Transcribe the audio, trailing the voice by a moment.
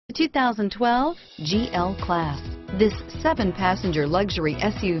2012 GL Class. This 7-passenger luxury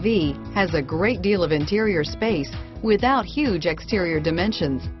SUV has a great deal of interior space without huge exterior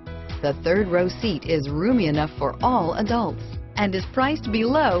dimensions. The third row seat is roomy enough for all adults and is priced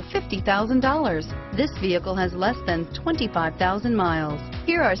below $50,000. This vehicle has less than 25,000 miles.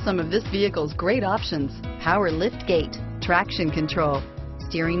 Here are some of this vehicle's great options: power lift gate, traction control,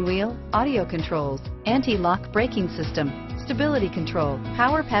 steering wheel audio controls, anti-lock braking system, stability control,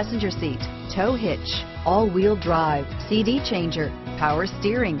 power passenger seat, tow hitch, all-wheel drive, CD changer, power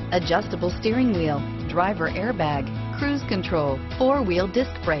steering, adjustable steering wheel, driver airbag, cruise control, 4-wheel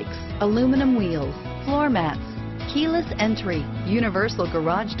disc brakes, aluminum wheels, floor mats, keyless entry, universal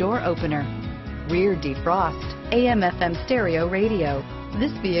garage door opener, rear defrost, AM/FM stereo radio.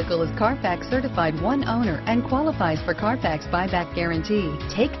 This vehicle is Carfax certified one owner and qualifies for Carfax buyback guarantee.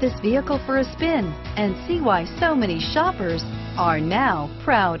 Take this vehicle for a spin and see why so many shoppers are now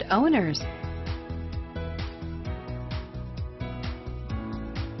proud owners.